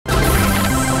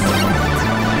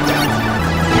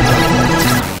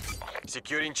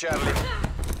Securing Charlie.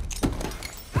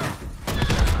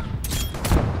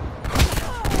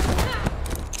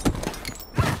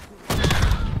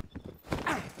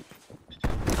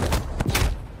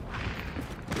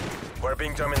 We're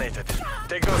being dominated.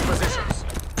 Take those positions.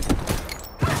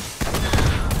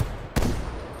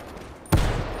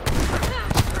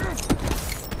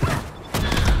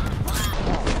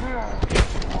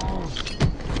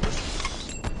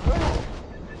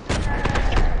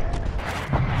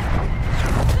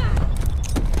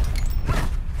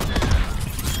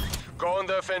 Go on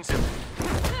the offensive.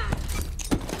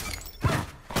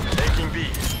 Taking B.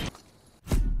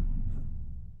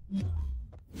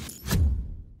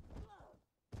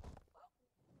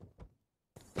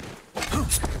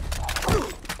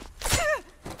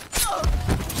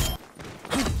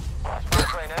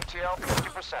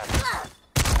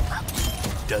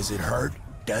 Does it hurt?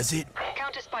 Does it?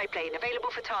 Counter spy plane available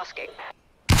for tasking.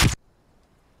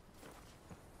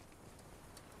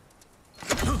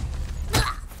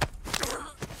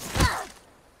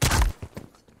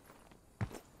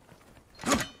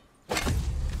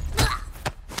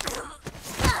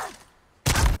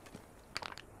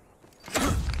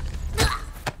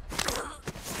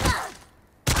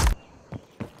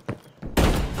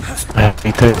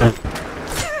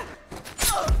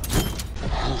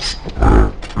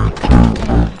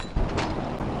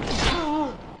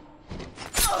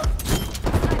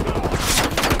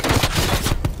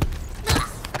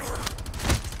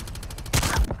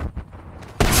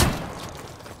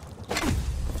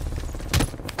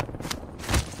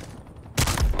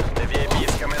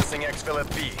 Exfil at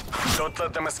B. Don't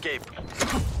let them escape.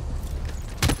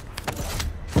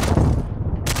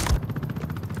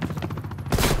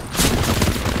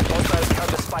 Hostile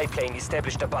counter spy plane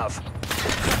established above.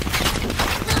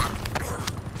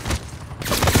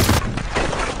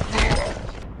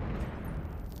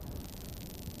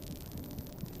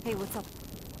 Hey, what's up?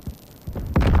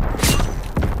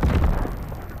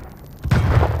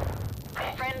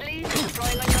 Friendly,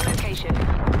 deploying on your location.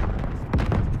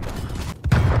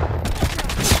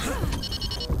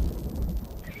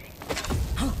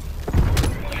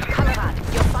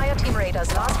 Team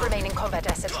Raiders, last remaining combat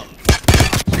asset. Be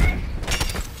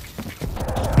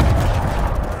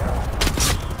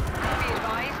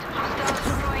advised, hostiles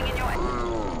deploying in your...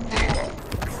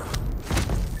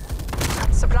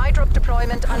 Supply drop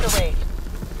deployment underway.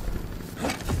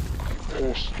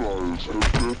 Hostiles have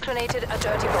Detonated a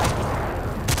dirty bomb.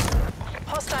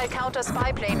 Hostile counter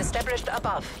spy plane established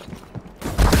above.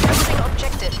 Capturing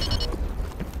objective.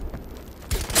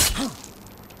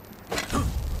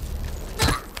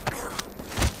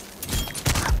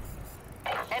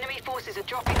 Forces are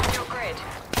dropping on your grid.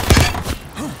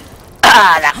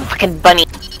 Ah, that fucking bunny.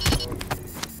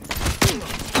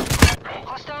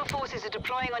 Hostile forces are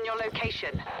deploying on your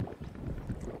location.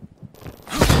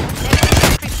 Enemy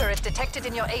sentry turret detected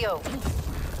in your AO.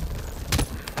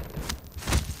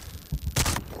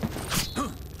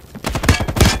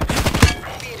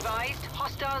 Be advised,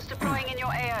 hostiles deploying in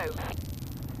your AO.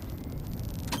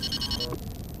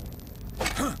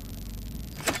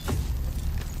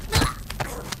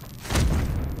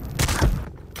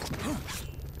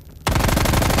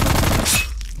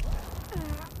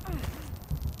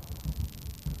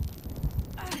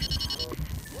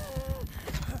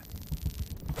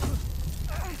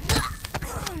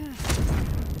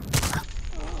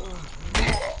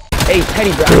 Hey,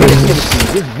 Teddy, bro, I gotta give it to you.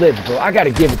 This blitz, bro. I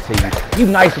gotta give it to you. You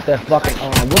nice with that fucking,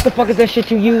 what the fuck is that shit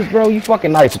you use, bro? You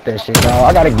fucking nice with that shit, dog.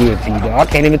 I gotta give it to you, dog. I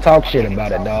can't even talk shit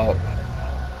about it, dog.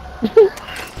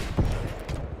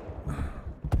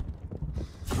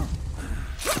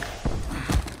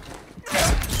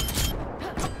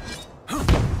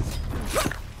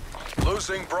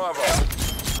 Losing Bravo.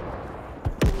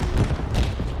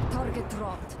 Target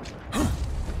dropped.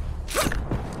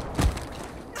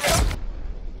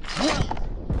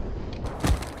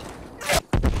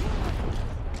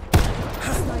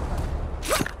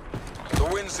 The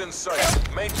wind's in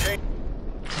sight. Maintain.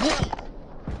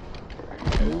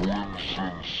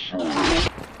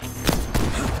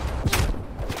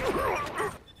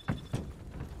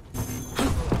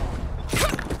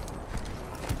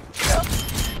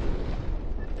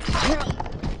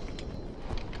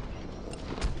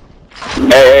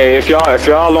 Hey, if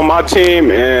y'all on my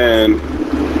team and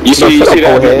you see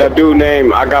that dude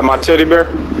named I Got My Teddy Bear,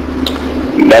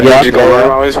 that dude just going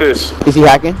around his fist. Is he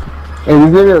hacking?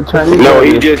 And No,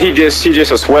 he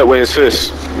just a sweat with his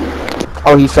fist.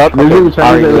 Oh, he sucked?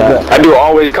 I do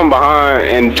always come behind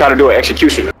and try to do an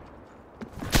execution.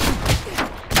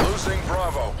 Losing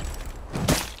Bravo.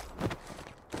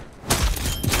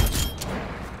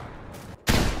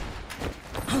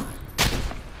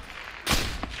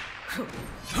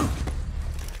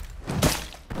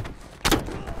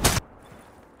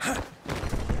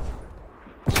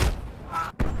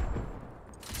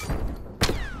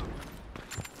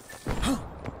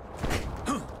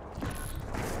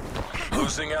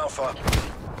 Losing Alpha.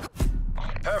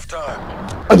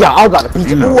 Halftime. Oh yeah, I was about to beat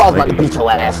you. Ooh, I was about to beat your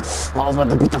ass. I was about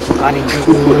to beat the fuck out of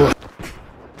you.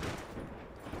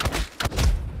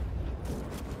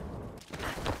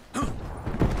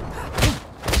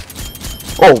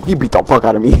 Oh, he beat the fuck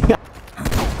out of me.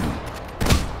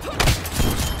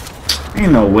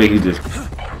 Ain't no way he just.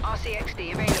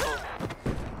 RCXD available.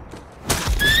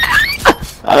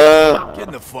 Get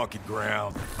in the fucking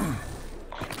ground.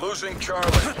 Losing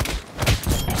Charlie.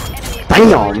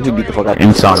 Damn, he beat the fuck out of me.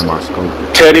 Inside of my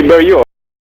scope. Teddy bear, you.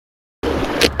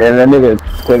 And that nigga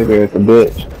Teddy Bear is a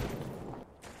bitch.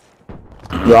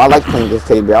 Yo, I like playing this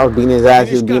Teddy Bear. I was beating his ass,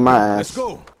 he was beating my Let's ass.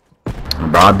 go.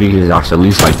 Bro, I beat his ass at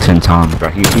least like 10 times, bro.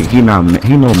 He no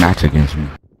match against me.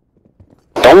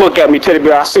 Don't look at me, Teddy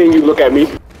bear. I seen you look at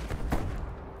me.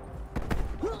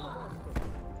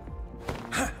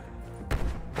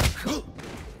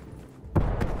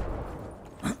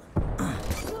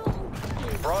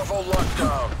 Bravo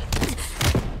lockdown.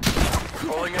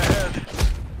 Pulling ahead.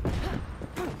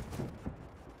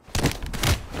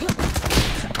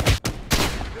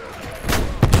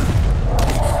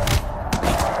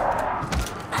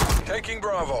 Taking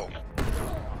Bravo.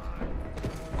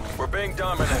 We're being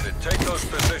dominated. Take those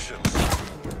positions.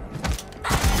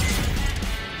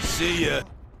 See ya.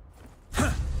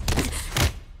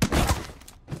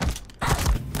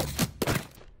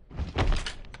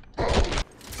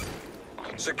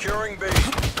 Securing B.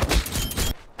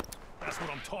 That's what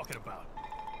I'm talking about.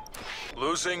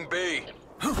 Losing B.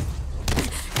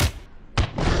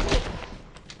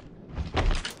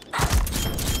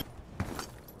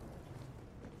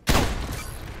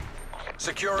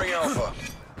 Securing Alpha.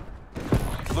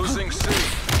 Losing C.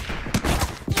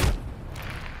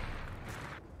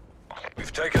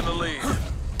 We've taken the lead.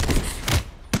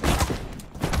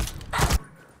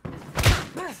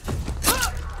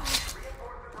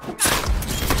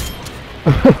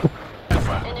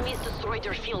 Enemies destroyed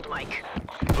your field, Mike.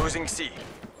 Losing C.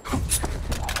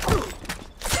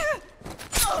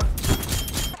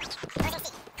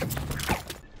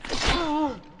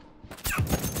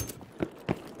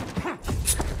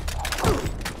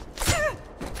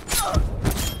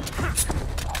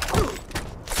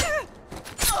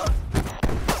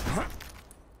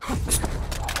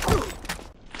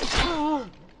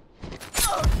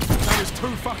 That was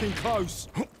too fucking close.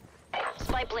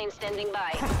 Spy plane standing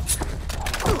by.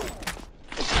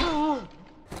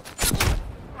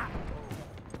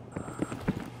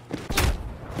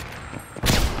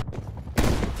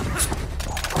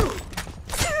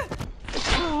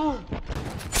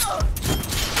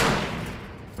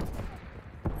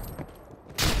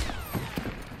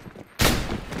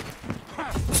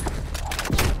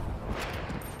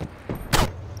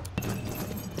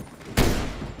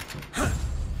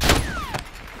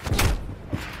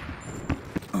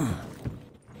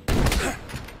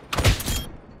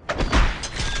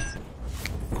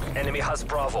 Enemy has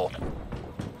Bravo.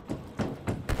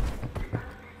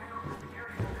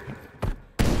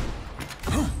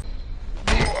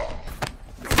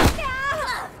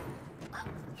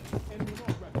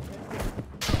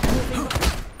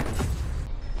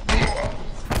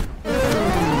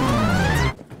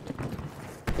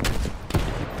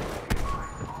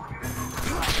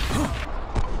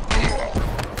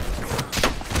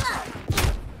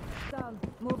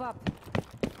 Move up.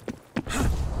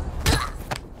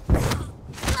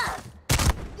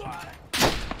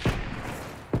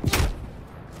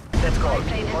 Let's go.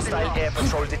 Hostile air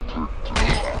patrol.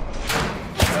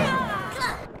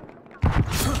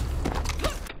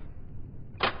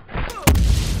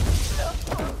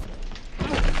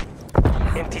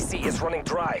 MTC is running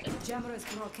dry. Jammer is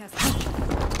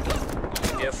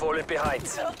broadcasting. We have fallen behind.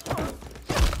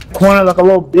 Corner like a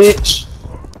little bitch.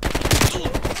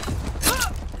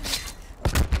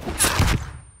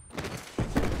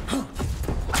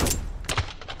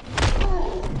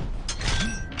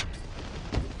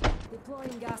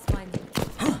 Deploying gas mine.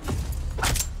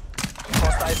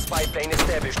 Hostile spy plane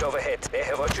established overhead.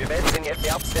 Wer wird Rebellen sind jetzt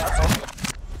abwärts auf.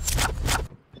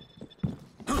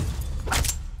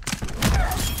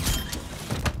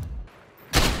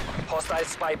 Hostile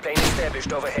spy plane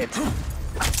established overhead.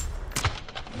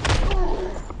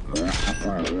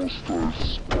 Multiple hostile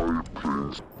spy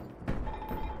planes.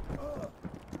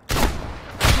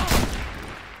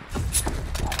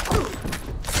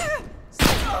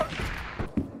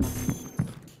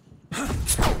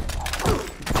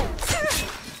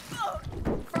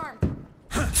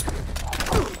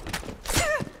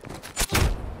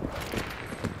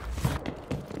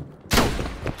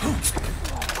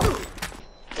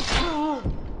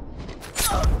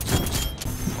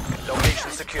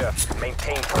 secure.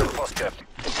 Maintain full posture.